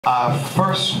Our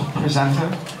first presenter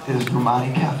is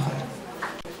Rumani Catholic.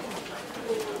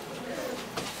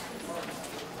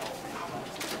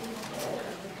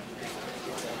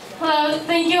 Hello,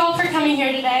 thank you all for coming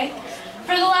here today.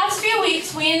 For the last few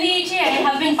weeks, we in the ETA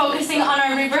have been focusing on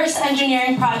our reverse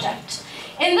engineering project.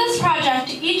 In this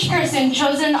project, each person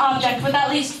chose an object with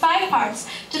at least 5 parts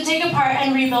to take apart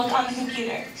and rebuild on the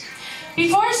computer.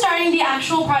 Before starting the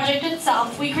actual project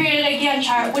itself, we created a Gantt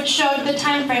chart which showed the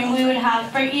time frame we would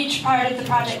have for each part of the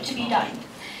project to be done.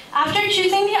 After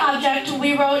choosing the object,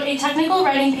 we wrote a technical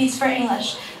writing piece for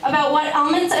English about what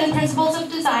elements and principles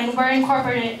of design were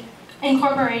incorporated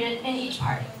in each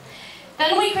part.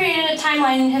 Then we created a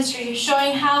timeline in history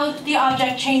showing how the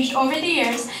object changed over the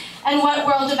years and what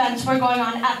world events were going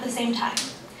on at the same time.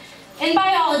 In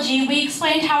biology, we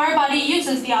explained how our body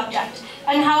uses the object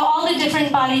and how all the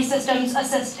different body systems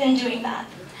assist in doing that.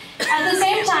 At the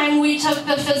same time, we took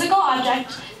the physical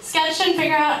object, sketched and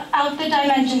figured out the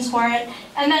dimensions for it,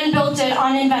 and then built it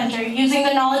on Inventor using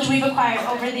the knowledge we've acquired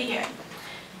over the year.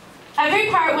 Every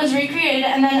part was recreated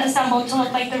and then assembled to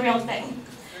look like the real thing.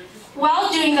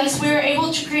 While doing this, we were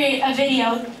able to create a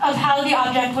video of how the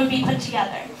object would be put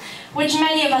together, which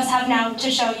many of us have now to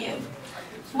show you.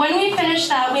 When we finished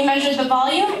that, we measured the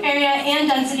volume, area, and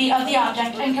density of the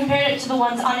object and compared it to the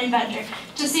ones on Inventor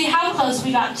to see how close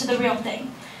we got to the real thing.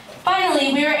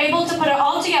 Finally, we were able to put it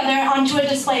all together onto a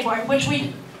display board, which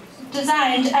we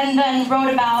designed and then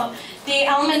wrote about the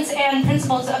elements and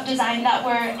principles of design that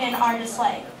were in our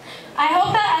display. I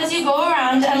hope that as you go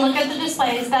around and look at the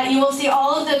displays that you will see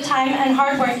all of the time and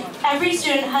hard work every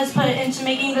student has put into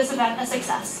making this event a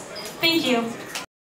success. Thank you.